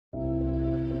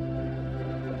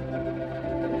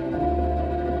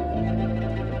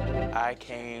I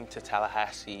came to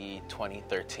Tallahassee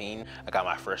 2013. I got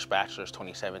my first bachelor's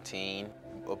 2017.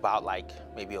 About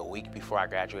maybe a week before I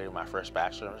graduated my first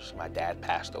bachelor's, my dad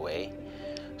passed away.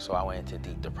 So I went into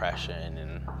deep depression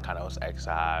and kind of was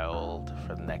exiled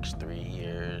for the next 3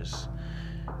 years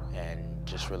and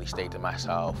just really stayed to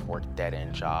myself, worked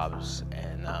dead-end jobs.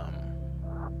 And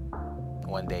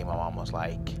one day my mom was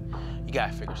like, you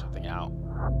gotta figure something out.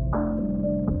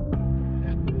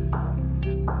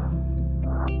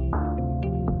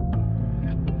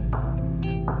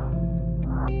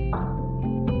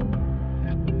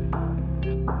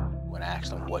 When I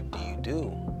asked him, what do you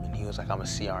do? And he was like, I'm a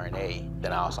CRNA.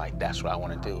 Then I was like, that's what I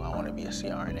want to do. I want to be a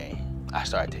CRNA. I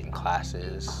started taking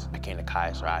classes. I came to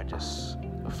Keiser. I just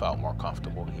felt more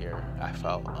comfortable here. I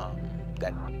felt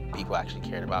that people actually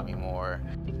cared about me more.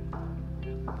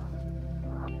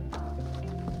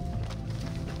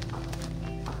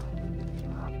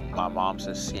 My mom's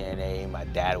a CNA. My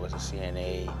dad was a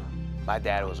CNA. My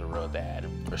dad was a real dad,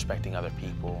 respecting other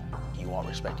people. You want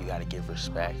respect, you got to give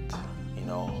respect. You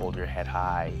know, hold your head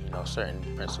high. You know, certain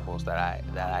principles that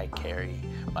I carry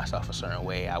myself a certain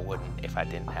way, I wouldn't if I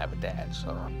didn't have a dad.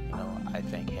 So, you know, I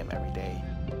thank him every day.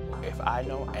 If I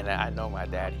know, and I know my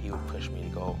dad, he would push me to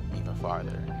go even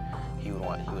farther. He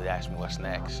would ask me what's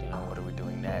next. You know, what are we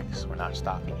doing next? We're not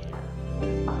stopping here.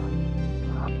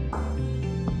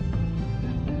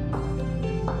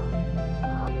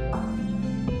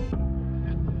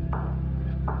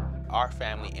 Our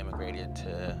family immigrated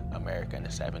to America in the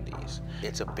 70s.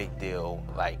 It's a big deal,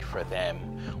 for them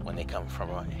when they come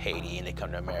from Haiti and they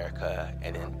come to America,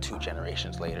 and then 2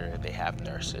 generations later, they have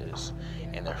nurses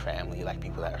in their family,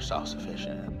 people that are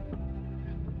self-sufficient.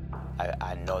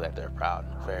 I know that they're proud,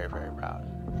 very, very proud.